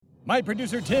My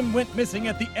producer Tim went missing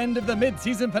at the end of the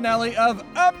mid-season finale of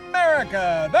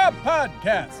America, the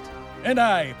podcast. And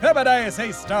I, Thebadias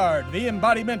A. Stard, the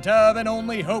embodiment of and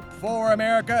only hope for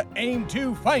America, aim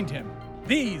to find him.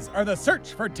 These are the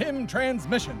Search for Tim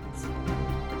transmissions.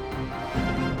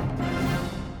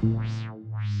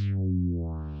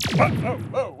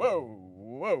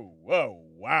 Whoa,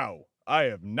 wow. I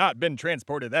have not been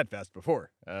transported that fast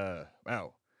before.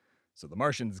 Wow. So the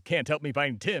Martians can't help me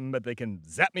find Tim, but they can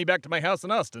zap me back to my house in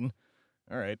Austin.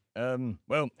 All right.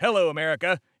 Well, hello,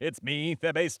 America. It's me,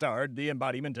 Thebe Stard, the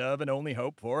embodiment of and only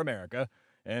hope for America.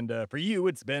 And for you,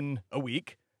 it's been a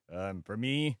week. For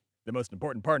me, the most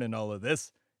important part in all of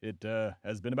this, it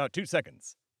has been about 2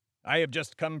 seconds. I have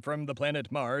just come from the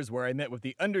planet Mars, where I met with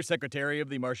the Undersecretary of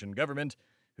the Martian government,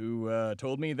 who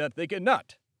told me that they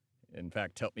cannot, in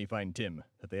fact, help me find Tim,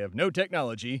 that they have no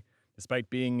technology,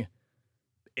 despite being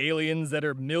aliens that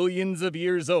are millions of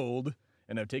years old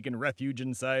and have taken refuge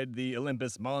inside the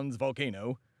Olympus Mons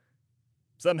volcano,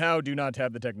 somehow do not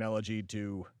have the technology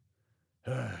to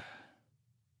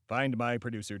find my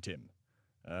producer Tim.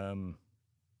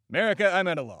 America, I'm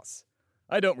at a loss.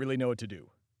 I don't really know what to do.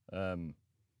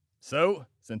 So,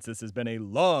 since this has been a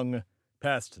long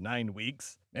past 9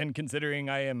 weeks, and considering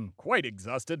I am quite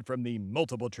exhausted from the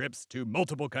multiple trips to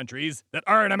multiple countries that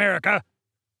aren't America,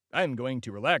 I'm going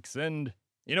to relax and,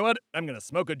 you know what? I'm going to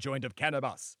smoke a joint of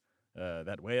cannabis.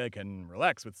 That way I can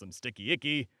relax with some sticky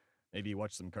icky, maybe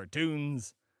watch some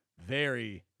cartoons.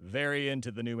 Very, very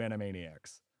into the new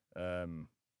Animaniacs.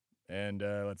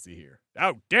 Let's see here.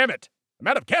 Oh, damn it! I'm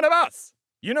out of cannabis!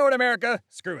 You know what, America?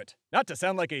 Screw it. Not to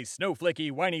sound like a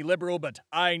snowflakey, whiny liberal, but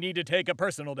I need to take a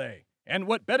personal day. And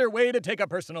what better way to take a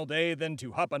personal day than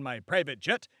to hop on my private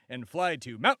jet and fly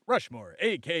to Mount Rushmore,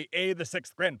 aka the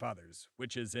Sixth Grandfathers,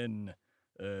 which is in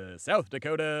South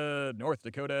Dakota, North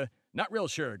Dakota. Not real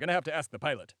sure. Gonna have to ask the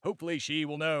pilot. Hopefully she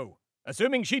will know.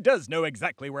 Assuming she does know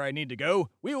exactly where I need to go,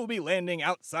 we will be landing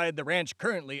outside the ranch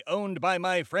currently owned by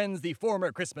my friends, the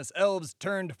former Christmas elves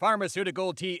turned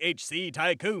pharmaceutical THC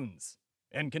tycoons.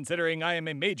 And considering I am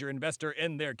a major investor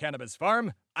in their cannabis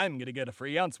farm, I'm gonna get a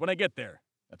free ounce when I get there.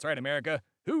 That's right, America.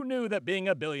 Who knew that being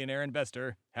a billionaire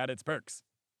investor had its perks?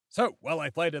 So, while I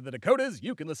fly to the Dakotas,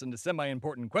 you can listen to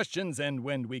semi-important questions, and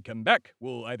when we come back,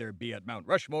 we'll either be at Mount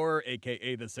Rushmore,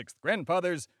 aka the Sixth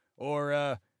Grandfathers,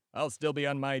 or, I'll still be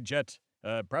on my jet,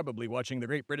 probably watching the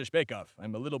Great British Bake Off.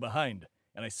 I'm a little behind.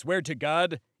 And I swear to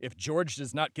God, if George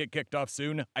does not get kicked off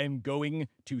soon, I'm going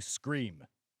to scream.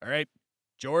 All right?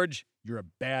 George, you're a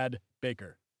bad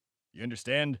baker. You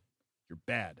understand? You're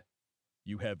bad.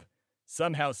 You have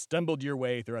somehow stumbled your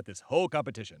way throughout this whole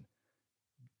competition.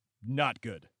 Not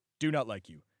good. Do not like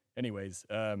you. Anyways,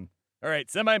 all right,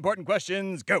 semi-important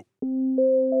questions, go!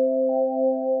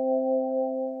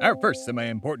 Our first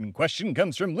semi-important question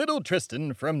comes from Little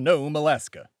Tristan from Nome,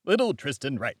 Alaska. Little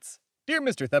Tristan writes, Dear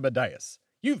Mr. Thebadias,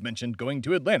 you've mentioned going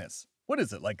to Atlantis. What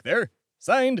is it like there?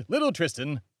 Signed, Little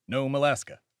Tristan, Nome,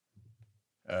 Alaska.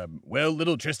 Well,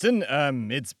 Little Tristan,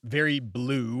 it's very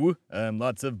blue,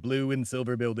 lots of blue and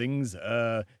silver buildings,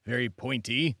 very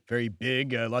pointy, very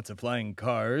big, lots of flying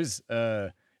cars,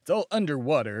 it's all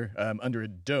underwater, under a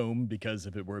dome, because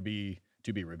if it were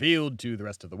to be revealed to the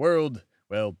rest of the world,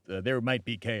 well, there might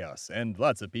be chaos, and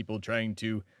lots of people trying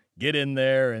to get in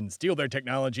there and steal their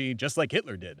technology, just like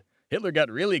Hitler did. Hitler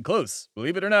got really close,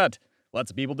 believe it or not.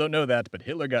 Lots of people don't know that, but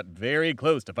Hitler got very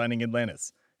close to finding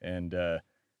Atlantis, and,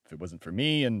 if it wasn't for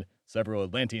me and several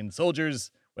Atlantean soldiers,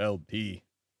 well, he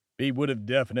would have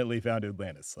definitely found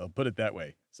Atlantis. I'll put it that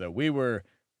way. So we were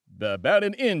about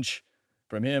an inch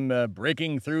from him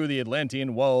breaking through the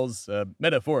Atlantean walls,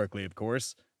 metaphorically, of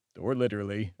course, or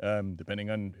literally, depending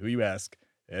on who you ask.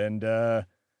 And,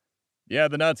 yeah,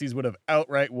 the Nazis would have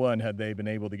outright won had they been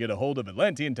able to get a hold of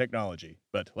Atlantean technology.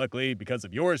 But luckily, because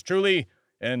of yours truly,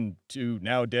 and 2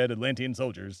 now dead Atlantean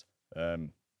soldiers,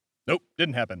 nope,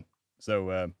 didn't happen.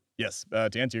 So, yes,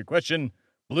 to answer your question,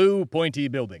 blue, pointy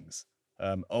buildings.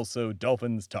 Also,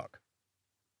 dolphins talk.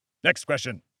 Next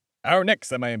question. Our next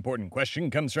semi-important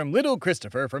question comes from Little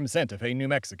Christopher from Santa Fe, New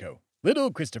Mexico. Little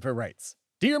Christopher writes,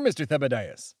 Dear Mr.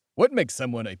 Thebadias, what makes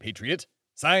someone a patriot?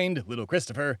 Signed, Little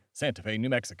Christopher, Santa Fe, New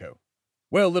Mexico.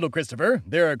 Well, Little Christopher,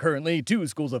 there are currently 2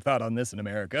 schools of thought on this in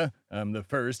America. The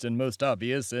first and most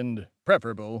obvious and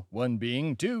preferable one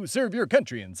being to serve your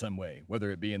country in some way, whether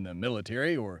it be in the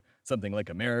military or something like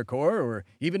AmeriCorps, or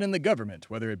even in the government,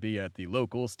 whether it be at the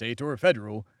local, state, or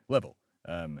federal level.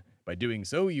 By doing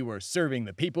so, you are serving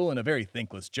the people in a very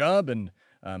thankless job and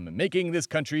making this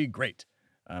country great.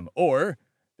 Or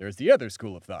there's the other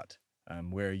school of thought,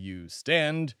 where you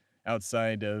stand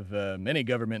outside of any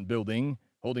government building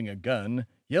holding a gun,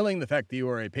 yelling the fact that you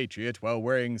are a patriot while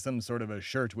wearing some sort of a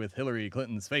shirt with Hillary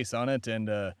Clinton's face on it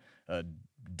and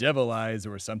devil eyes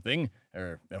or something,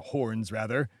 or horns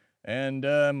rather, and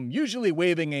usually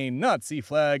waving a Nazi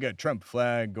flag, a Trump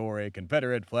flag, or a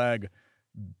Confederate flag.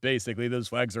 Basically, those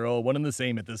flags are all one and the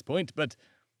same at this point, but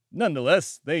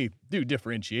nonetheless, they do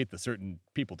differentiate the certain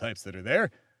people types that are there.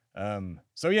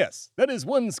 So yes, that is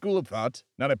one school of thought,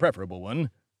 not a preferable one,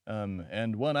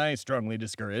 and one I strongly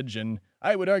discourage, and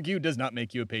I would argue does not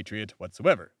make you a patriot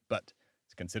whatsoever. But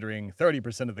considering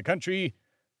 30% of the country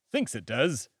thinks it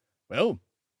does, well,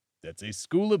 that's a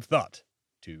school of thought,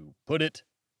 to put it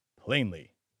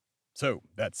plainly. So,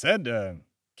 that said,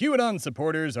 QAnon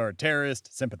supporters are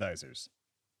terrorist sympathizers.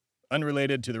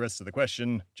 Unrelated to the rest of the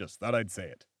question, just thought I'd say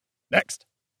it. Next.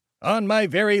 On my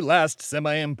very last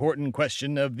semi-important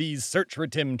question of these Search for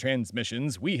Tim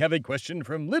transmissions, we have a question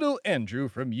from Little Andrew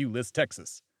from Euless,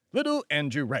 Texas. Little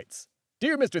Andrew writes,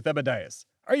 Dear Mr. Thebadias,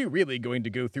 are you really going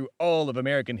to go through all of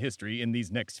American history in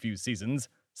these next few seasons?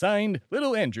 Signed,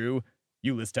 Little Andrew,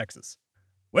 Euless, Texas.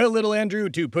 Well, Little Andrew,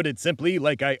 to put it simply,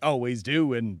 like I always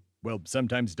do, and, well,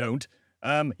 sometimes don't,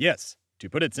 yes. To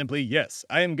put it simply, yes,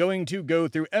 I am going to go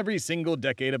through every single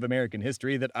decade of American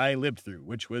history that I lived through,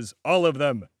 which was all of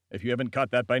them, if you haven't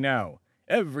caught that by now.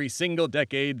 Every single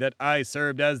decade that I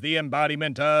served as the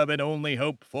embodiment of and only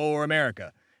hope for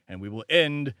America. And we will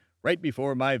end right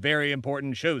before my very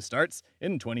important show starts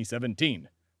in 2017.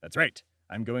 That's right.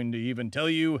 I'm going to even tell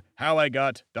you how I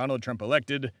got Donald Trump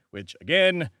elected, which,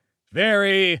 again,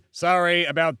 very sorry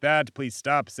about that. Please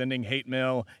stop sending hate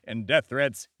mail and death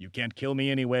threats. You can't kill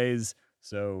me anyways.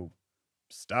 So,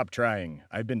 stop trying.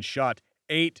 I've been shot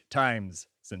 8 times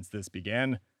since this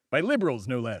began. By liberals,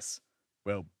 no less.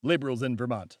 Well, liberals in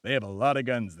Vermont. They have a lot of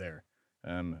guns there.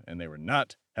 And they were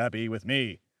not happy with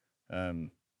me.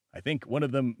 I think one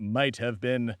of them might have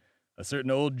been a certain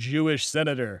old Jewish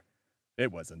senator.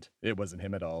 It wasn't. It wasn't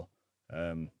him at all.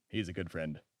 He's a good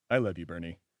friend. I love you,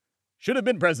 Bernie. Should have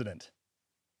been president.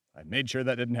 I made sure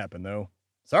that didn't happen, though.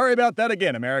 Sorry about that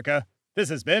again, America. This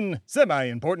has been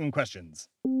Semi-Important Questions.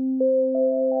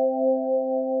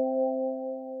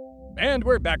 And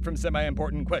we're back from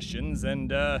Semi-Important Questions,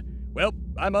 and, well,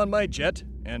 I'm on my jet,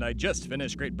 and I just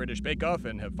finished Great British Bake Off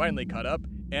and have finally caught up,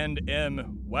 and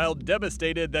am, while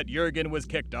devastated that Jurgen was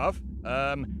kicked off,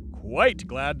 quite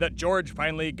glad that George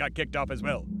finally got kicked off as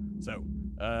well. So,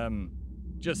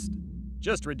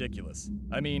 just ridiculous.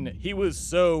 I mean, he was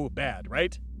so bad,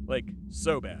 right? Like,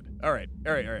 so bad. All right.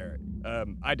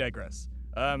 I digress.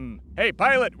 Hey,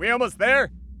 pilot, we almost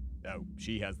there? Oh,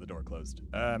 she has the door closed.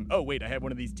 Oh, wait, I have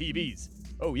one of these TVs.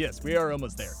 Oh, yes, we are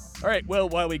almost there. All right, well,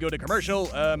 while we go to commercial,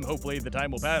 hopefully the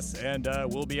time will pass, and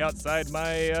we'll be outside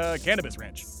my cannabis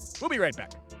ranch. We'll be right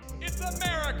back. It's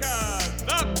America,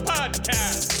 the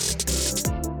podcast!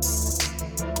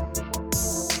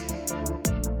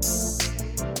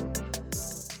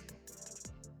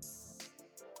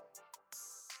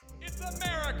 It's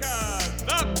America,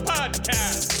 the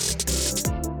podcast!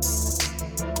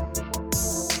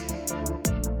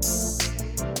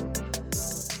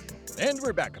 And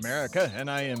we're back, America, and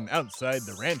I am outside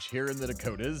the ranch here in the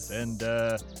Dakotas, and,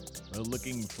 we're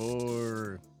looking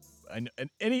for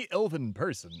any elven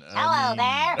person. Hello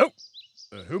there. Oh,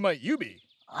 who might you be?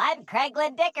 I'm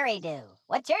Craiglin Dickory-Doo.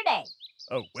 What's your name?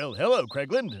 Oh, well, hello,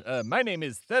 Craiglin. My name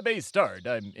is Thebe Stard.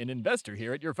 I'm an investor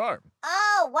here at your farm.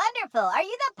 Oh, wonderful. Are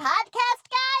you the podcast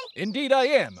guy? Indeed I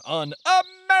am, on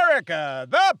America,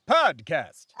 the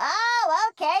podcast. Oh,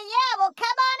 okay. Yeah, well, come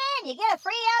on in. You get a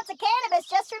free ounce of cannabis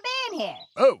just for being here.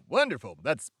 Oh, wonderful.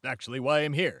 That's actually why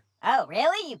I'm here. Oh,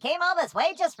 really? You came all this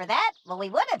way just for that? Well, we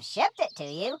would have shipped it to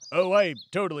you. Oh, I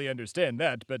totally understand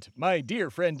that, but my dear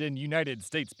friend and United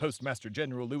States Postmaster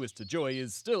General Louis DeJoy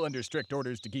is still under strict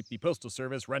orders to keep the Postal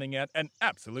Service running at an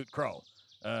absolute crawl.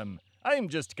 I'm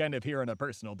just kind of here on a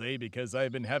personal day because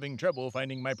I've been having trouble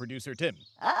finding my producer, Tim.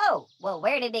 Oh, well,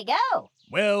 where did he go?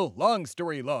 Well, long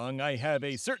story long, I have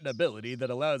a certain ability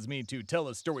that allows me to tell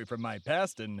a story from my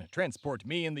past and transport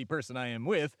me and the person I am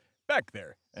with back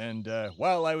there. And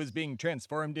while I was being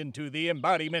transformed into the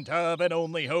embodiment of and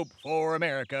only hope for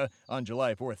America on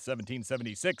July 4th,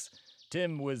 1776,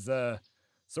 Tim was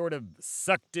sort of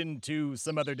sucked into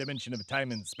some other dimension of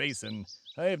time and space, and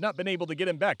I have not been able to get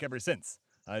him back ever since.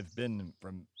 I've been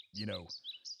from,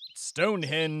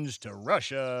 Stonehenge to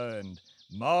Russia and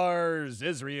Mars,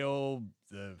 Israel,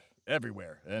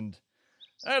 everywhere, and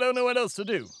I don't know what else to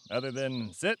do other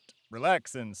than sit,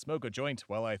 relax, and smoke a joint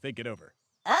while I think it over.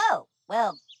 Oh,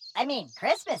 well, I mean,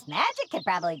 Christmas magic could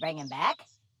probably bring him back.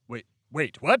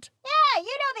 Wait, what? Yeah,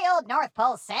 you know the old North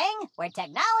Pole saying, where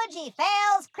technology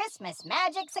fails, Christmas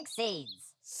magic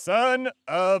succeeds. Son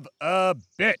of a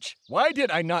bitch! Why did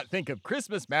I not think of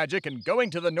Christmas magic and going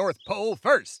to the North Pole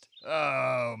first?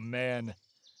 Oh, man.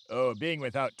 Oh, being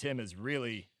without Tim has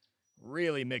really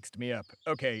mixed me up.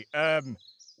 Okay,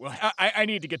 well, I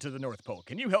need to get to the North Pole.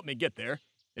 Can you help me get there?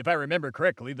 If I remember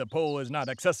correctly, the pole is not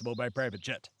accessible by private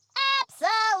jet.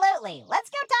 Absolutely. Let's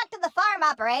go talk to the farm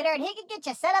operator and he can get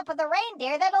you set up with a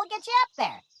reindeer that'll get you up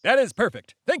there. That is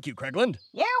perfect. Thank you, Craigland.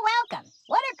 You're welcome.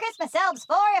 What are Christmas elves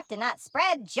for if to not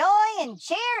spread joy and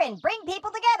cheer and bring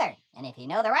people together? And if you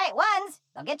know the right ones,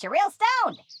 they'll get you real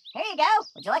stoned. Here you go.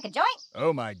 Would you like a joint?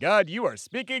 Oh my God, you are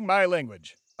speaking my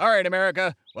language. All right,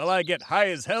 America, while I get high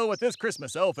as hell with this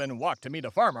Christmas elf and walk to meet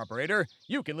a farm operator,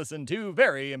 you can listen to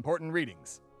very important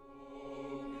readings.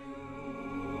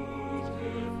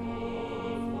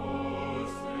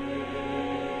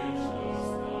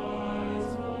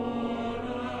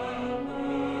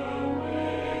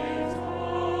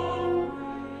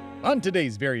 On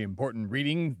today's very important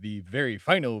reading, the very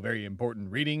final very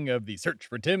important reading of the Search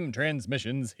for Tim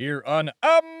transmissions here on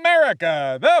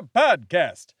America, the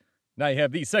podcast. And I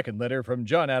have the second letter from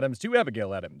John Adams to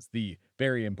Abigail Adams, the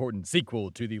very important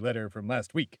sequel to the letter from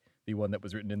last week, the one that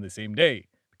was written in the same day,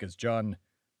 because John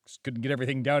just couldn't get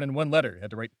everything down in one letter,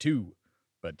 had to write two.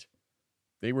 But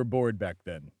they were bored back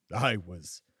then. I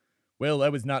was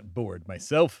not bored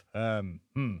myself.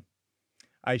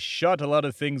 I shot a lot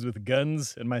of things with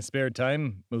guns in my spare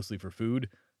time, mostly for food,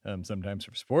 sometimes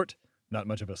for sport. Not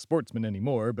much of a sportsman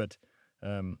anymore, but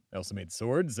I also made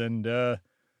swords and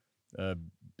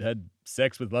had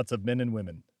sex with lots of men and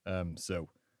women. All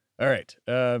right,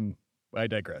 I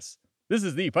digress. This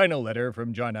is the final letter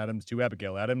from John Adams to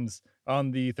Abigail Adams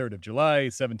on the 3rd of July,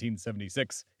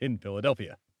 1776, in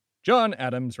Philadelphia. John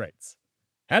Adams writes,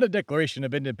 "Had a Declaration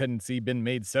of Independence been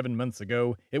made 7 months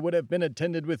ago, it would have been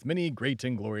attended with many great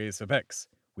and glorious effects.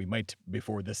 We might,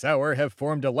 before this hour, have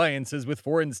formed alliances with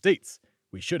foreign states.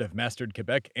 We should have mastered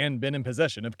Quebec and been in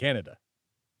possession of Canada.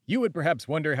 You would perhaps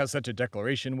wonder how such a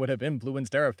declaration would have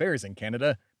influenced our affairs in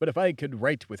Canada, but if I could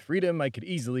write with freedom, I could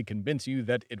easily convince you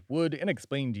that it would and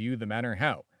explain to you the manner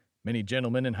how. Many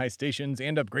gentlemen in high stations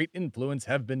and of great influence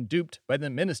have been duped by the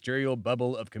ministerial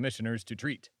bubble of commissioners to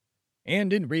treat.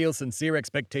 And in real sincere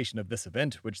expectation of this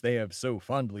event, which they have so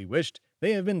fondly wished,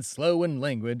 they have been slow and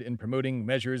languid in promoting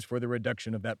measures for the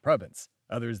reduction of that province.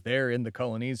 Others there in the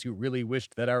colonies who really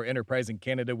wished that our enterprise in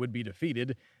Canada would be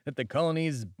defeated, that the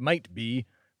colonies might be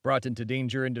brought into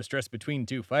danger and distress between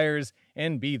two fires,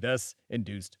 and be thus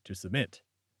induced to submit.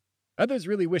 Others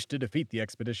really wished to defeat the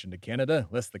expedition to Canada,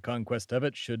 lest the conquest of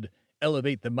it should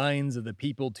elevate the minds of the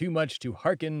people too much to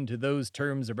hearken to those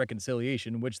terms of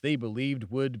reconciliation which they believed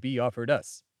would be offered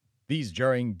us. These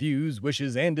jarring views,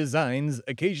 wishes, and designs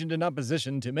occasioned an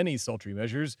opposition to many sultry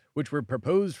measures which were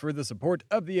proposed for the support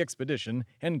of the expedition,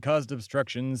 and caused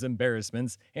obstructions,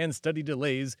 embarrassments, and steady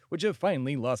delays which have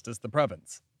finally lost us the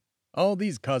province. All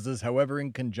these causes, however,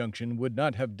 in conjunction, would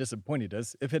not have disappointed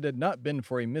us if it had not been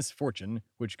for a misfortune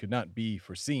which could not be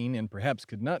foreseen and perhaps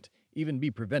could not even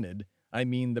be prevented. I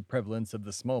mean the prevalence of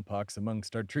the smallpox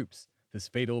amongst our troops. This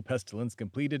fatal pestilence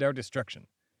completed our destruction.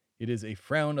 It is a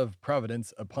frown of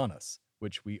Providence upon us,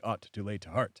 which we ought to lay to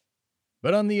heart.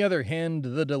 But on the other hand,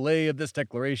 the delay of this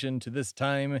declaration to this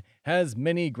time has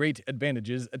many great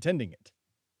advantages attending it.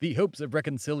 The hopes of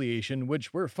reconciliation,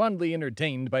 which were fondly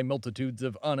entertained by multitudes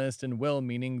of honest and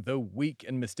well-meaning though weak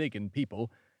and mistaken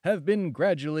people, have been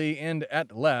gradually and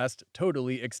at last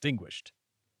totally extinguished.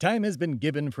 Time has been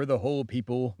given for the whole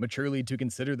people maturely to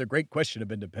consider the great question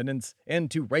of independence, and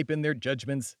to ripen their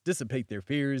judgments, dissipate their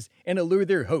fears, and allure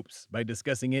their hopes by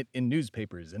discussing it in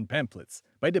newspapers and pamphlets,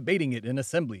 by debating it in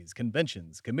assemblies,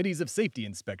 conventions, committees of safety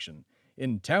inspection,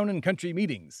 in town and country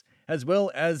meetings, as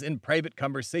well as in private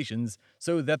conversations,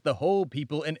 so that the whole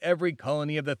people in every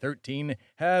colony of the 13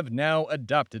 have now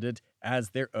adopted it as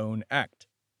their own act.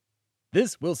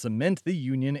 This will cement the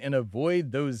Union and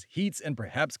avoid those heats and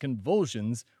perhaps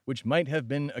convulsions which might have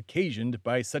been occasioned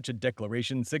by such a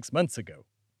declaration 6 months ago.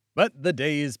 But the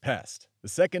day is past. The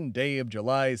 2nd day of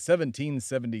July,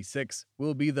 1776,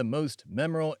 will be the most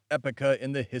memorable epoch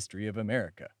in the history of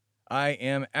America. I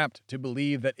am apt to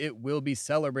believe that it will be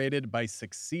celebrated by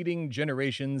succeeding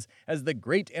generations as the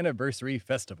great anniversary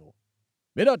festival.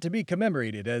 It ought to be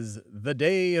commemorated as the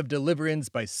day of deliverance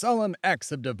by solemn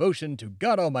acts of devotion to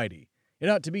God Almighty. It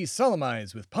ought to be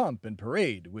solemnized with pomp and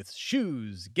parade, with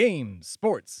shoes, games,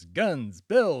 sports, guns,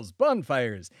 bells,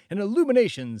 bonfires, and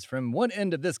illuminations from one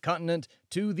end of this continent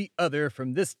to the other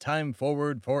from this time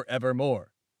forward forevermore.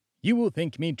 You will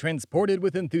think me transported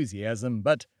with enthusiasm,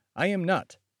 but I am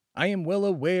not. I am well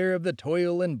aware of the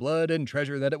toil and blood and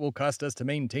treasure that it will cost us to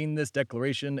maintain this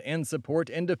declaration and support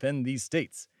and defend these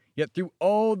states. Yet through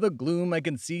all the gloom, I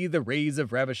can see the rays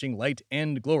of ravishing light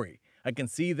and glory. I can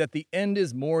see that the end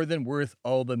is more than worth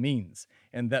all the means,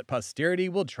 and that posterity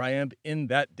will triumph in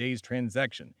that day's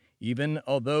transaction, even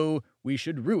although we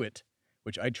should rue it,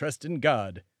 which I trust in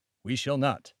God we shall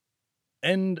not.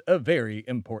 End of very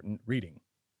important reading.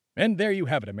 And there you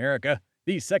have it, America.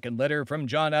 The second letter from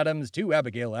John Adams to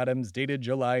Abigail Adams, dated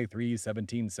July 3,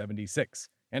 1776.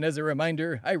 And as a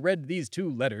reminder, I read these two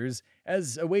letters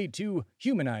as a way to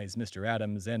humanize Mr.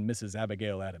 Adams and Mrs.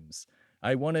 Abigail Adams.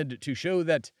 I wanted to show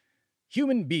that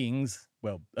human beings,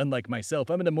 well, unlike myself,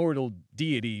 I'm an immortal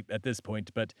deity at this point,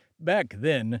 but back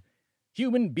then,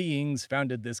 human beings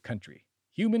founded this country.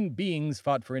 Human beings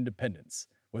fought for independence.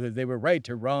 Whether they were right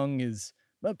or wrong is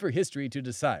up for history to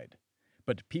decide.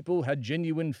 But people had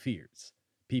genuine fears.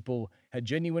 People had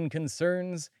genuine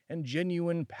concerns and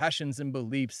genuine passions and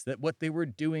beliefs that what they were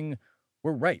doing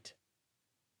were right.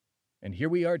 And here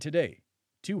we are today,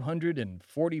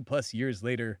 240 plus years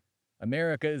later.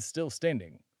 America is still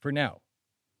standing, for now.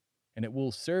 And it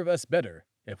will serve us better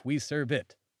if we serve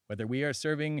it, whether we are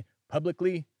serving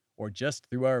publicly or just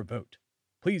through our vote.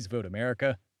 Please vote,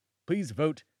 America. Please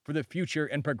vote for the future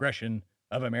and progression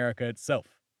of America itself.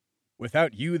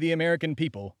 Without you, the American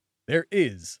people, there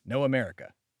is no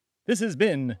America. This has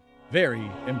been Very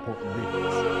Important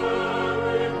Readings.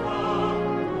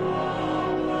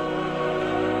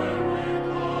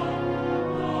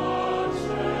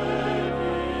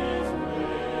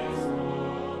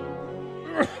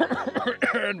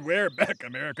 And we're back,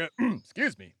 America.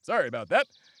 Excuse me. Sorry about that.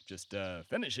 Just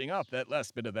finishing off that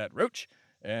last bit of that roach.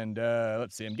 And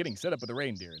let's see, I'm getting set up with a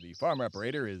reindeer. The farm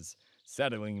operator is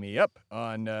saddling me up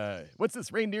on, what's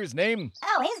this reindeer's name?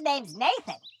 Oh, his name's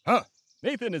Nathan. Huh.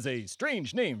 Nathan is a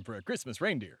strange name for a Christmas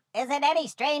reindeer. Is it any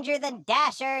stranger than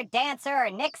Dasher, Dancer,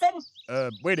 or Nixon?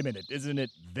 Wait a minute. Isn't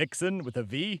it Vixen with a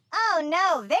V? Oh,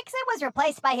 no. Vixen was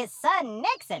replaced by his son,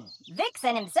 Nixon.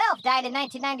 Vixen himself died in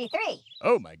 1993.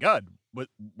 Oh, my God.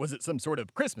 Was it some sort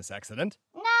of Christmas accident?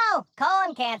 No,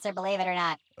 colon cancer, believe it or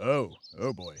not. Oh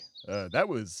boy. That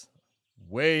was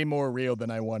way more real than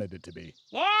I wanted it to be.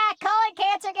 Yeah, colon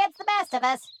cancer gets the best of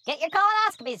us. Get your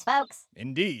colonoscopies, folks.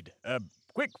 Indeed.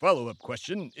 Quick follow-up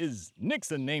question. Is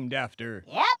Nixon named after...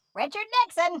 Yep, Richard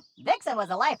Nixon. Vixen was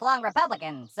a lifelong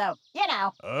Republican, so, you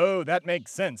know. Oh, that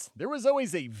makes sense. There was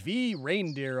always a V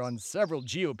reindeer on several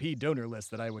GOP donor lists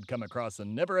that I would come across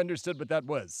and never understood what that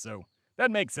was, so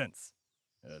that makes sense.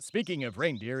 Speaking of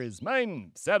reindeer, is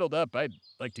mine saddled up? I'd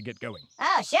like to get going.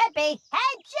 Oh, should be.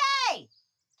 Hey, Jay!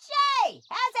 Jay,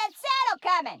 how's that saddle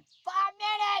coming? 5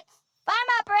 minutes. Farm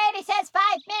operator says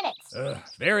 5 minutes.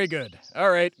 Very good. All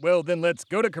right, well, then let's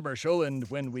go to commercial, and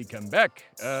when we come back,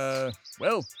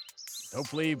 well,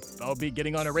 hopefully I'll be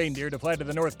getting on a reindeer to fly to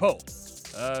the North Pole.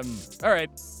 All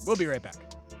right, we'll be right back.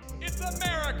 It's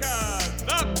America,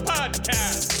 the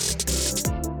podcast.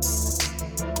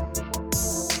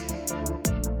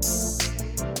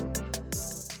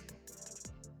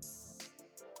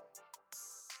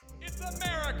 It's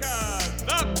America,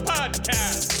 the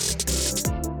podcast.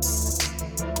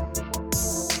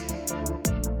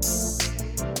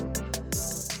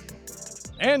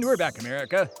 And we're back,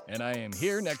 America, and I am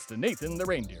here next to Nathan the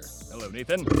reindeer. Hello,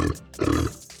 Nathan.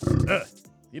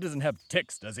 He doesn't have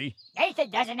ticks, does he?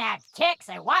 Nathan doesn't have ticks.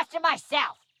 I washed them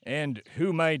myself. And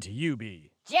who might you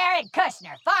be? Jared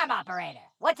Kushner, farm operator.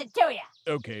 What's it to ya?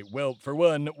 Okay, well, for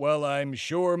one, while I'm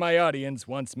sure my audience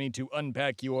wants me to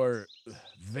unpack your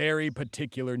very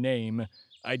particular name,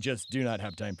 I just do not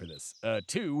have time for this.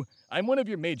 2, I'm one of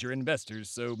your major investors,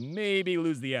 so maybe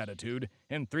lose the attitude.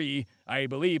 And 3, I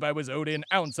believe I was owed an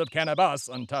ounce of cannabis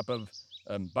on top of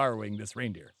borrowing this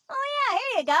reindeer. Oh, yeah,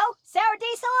 here you go. Sour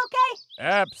diesel okay?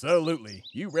 Absolutely.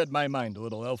 You read my mind,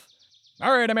 little elf.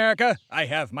 All right, America, I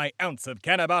have my ounce of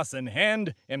cannabis in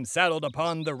hand, am saddled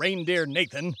upon the reindeer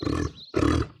Nathan,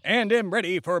 and am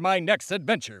ready for my next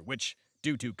adventure, which,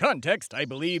 due to context, I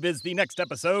believe is the next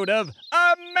episode of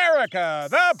America,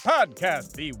 the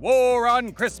podcast, the War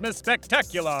on Christmas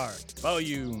Spectacular,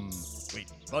 Volume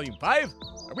 5?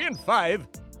 Are we in 5?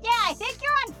 Yeah, I think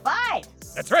you're on 5.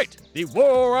 That's right, the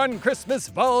War on Christmas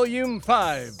Volume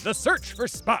 5, The Search for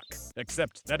Spock,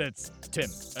 except that it's Tim.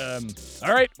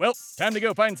 All right, well, time to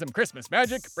go find some Christmas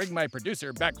magic, bring my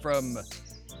producer back from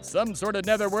some sort of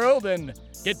netherworld, and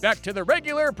get back to the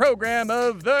regular program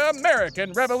of the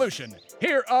American Revolution,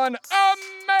 here on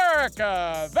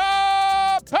America,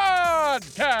 the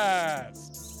podcast.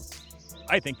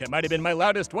 I think that might have been my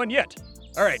loudest one yet.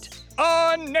 All right,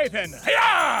 on Nathan.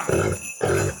 Hiya!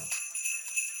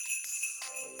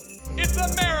 It's It's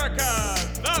America,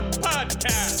 the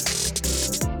podcast.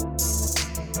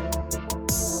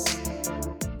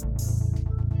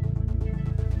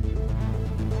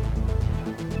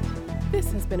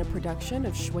 This has been a production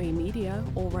of Shui Media,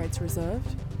 all rights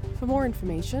reserved. For more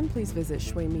information, please visit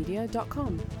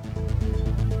shuimedia.com.